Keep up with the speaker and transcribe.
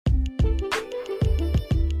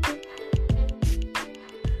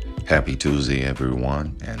Happy Tuesday,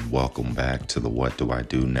 everyone, and welcome back to the What Do I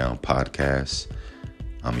Do Now podcast.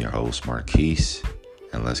 I'm your host, Marquise,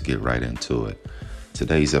 and let's get right into it.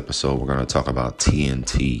 Today's episode, we're going to talk about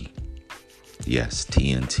TNT. Yes,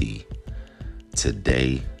 TNT.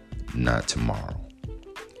 Today, not tomorrow.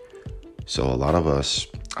 So a lot of us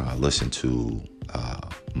listen to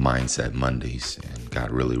Mindset Mondays and got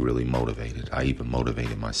really motivated. I even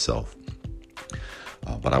motivated myself.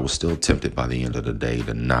 But I was still tempted by the end of the day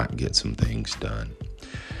to not get some things done.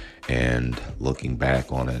 And looking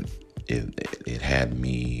back on it, it had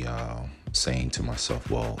me saying to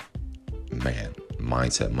myself, well, man,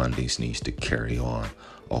 Mindset Mondays needs to carry on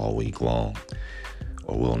all week long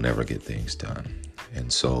or we'll never get things done.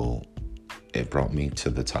 And so it brought me to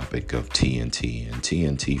the topic of TNT. And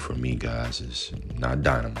TNT for me, guys, is not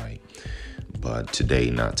dynamite, but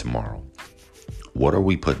today, not tomorrow. What are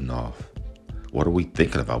we putting off? What are we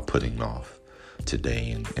thinking about putting off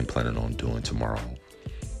today and planning on doing tomorrow?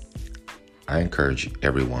 I encourage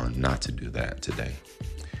everyone not to do that today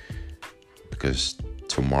because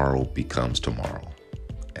tomorrow becomes tomorrow.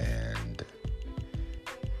 And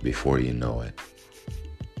before you know it,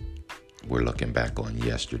 we're looking back on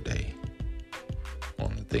yesterday,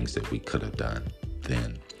 on the things that we could have done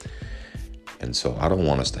then. And so I don't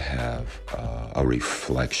want us to have a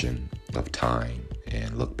reflection of time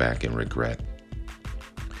and look back and regret.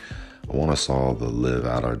 I want us all to live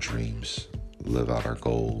out our dreams, live out our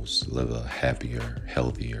goals, live a happier,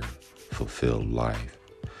 healthier, fulfilled life.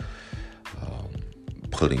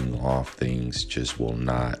 Putting off things just will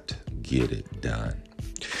not get it done.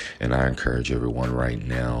 And I encourage everyone right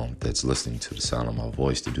now that's listening to the sound of my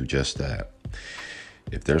voice to do just that.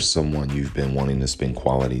 If there's someone you've been wanting to spend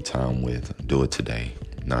quality time with, do it today,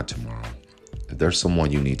 not tomorrow. If there's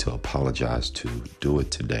someone you need to apologize to, do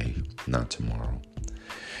it today, not tomorrow.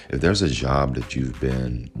 If there's a job that you've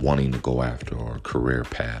been wanting to go after, or a career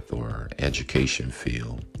path or education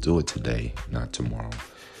field, do it today, not tomorrow.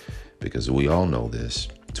 Because we all know this,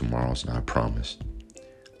 tomorrow's not promised.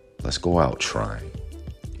 Let's go out trying.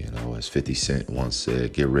 You know, as 50 Cent once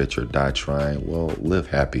said, get rich or die trying. Well, live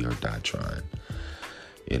happy or die trying.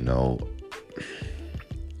 You know,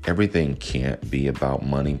 everything can't be about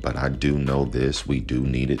money, but I do know this, we do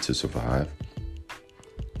need it to survive.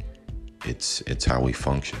 It's how we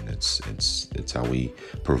function. It's how we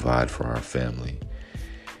provide for our family.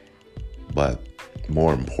 But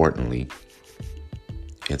more importantly,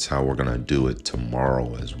 it's how we're going to do it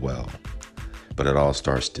tomorrow as well. But it all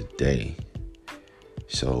starts today.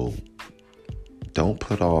 So don't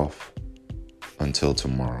put off until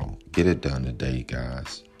tomorrow. Get it done today,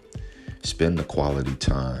 guys. Spend the quality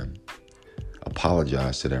time.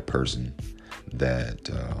 Apologize to that person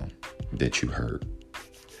that you hurt.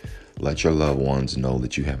 Let your loved ones know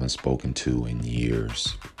that you haven't spoken to in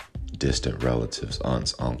years. Distant relatives,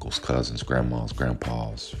 aunts, uncles, cousins, grandmas,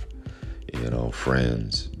 grandpas,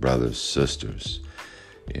 friends, brothers, sisters,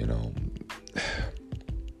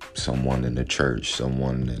 someone in the church,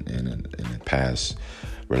 someone in a past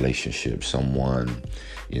relationship, someone,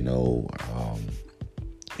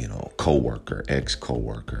 co-worker,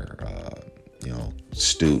 ex-co-worker,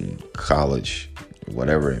 student, college,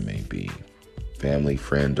 whatever it may be. Family,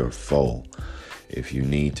 friend, or foe. If you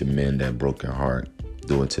need to mend that broken heart,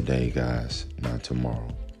 do it today, guys, not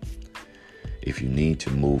tomorrow. If you need to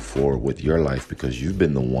move forward with your life because you've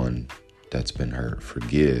been the one that's been hurt,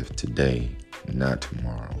 forgive today, not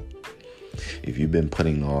tomorrow. If you've been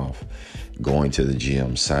putting off going to the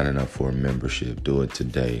gym, signing up for a membership, do it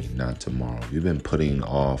today, not tomorrow. If you've been putting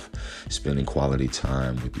off spending quality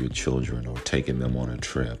time with your children or taking them on a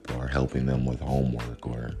trip or helping them with homework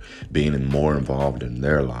or being more involved in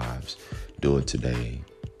their lives, do it today,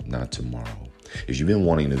 not tomorrow. If you've been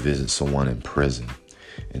wanting to visit someone in prison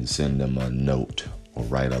and send them a note or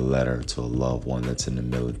write a letter to a loved one that's in the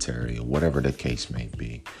military or whatever the case may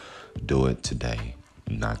be, do it today,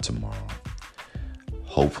 not tomorrow.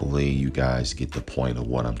 Hopefully you guys get the point of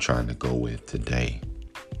what I'm trying to go with today.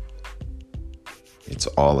 It's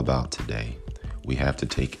all about today. We have to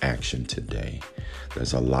take action today.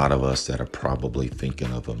 There's a lot of us that are probably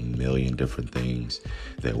thinking of a million different things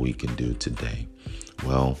that we can do today.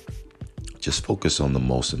 Well, just focus on the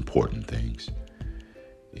most important things,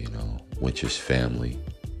 which is family.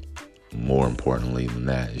 More importantly than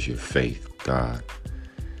that is your faith, God,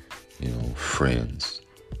 friends,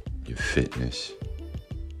 your fitness,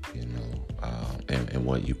 and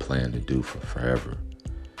what you plan to do for forever.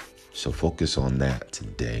 So focus on that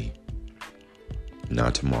today,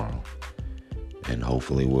 not tomorrow. And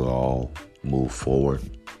hopefully we'll all move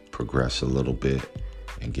forward, progress a little bit,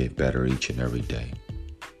 and get better each and every day.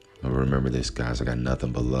 And remember this, guys, I got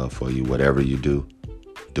nothing but love for you. Whatever you do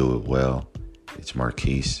it well. It's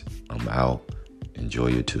Marquise. I'm out. Enjoy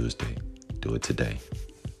your Tuesday. Do it today,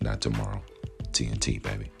 not tomorrow. TNT,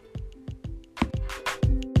 baby.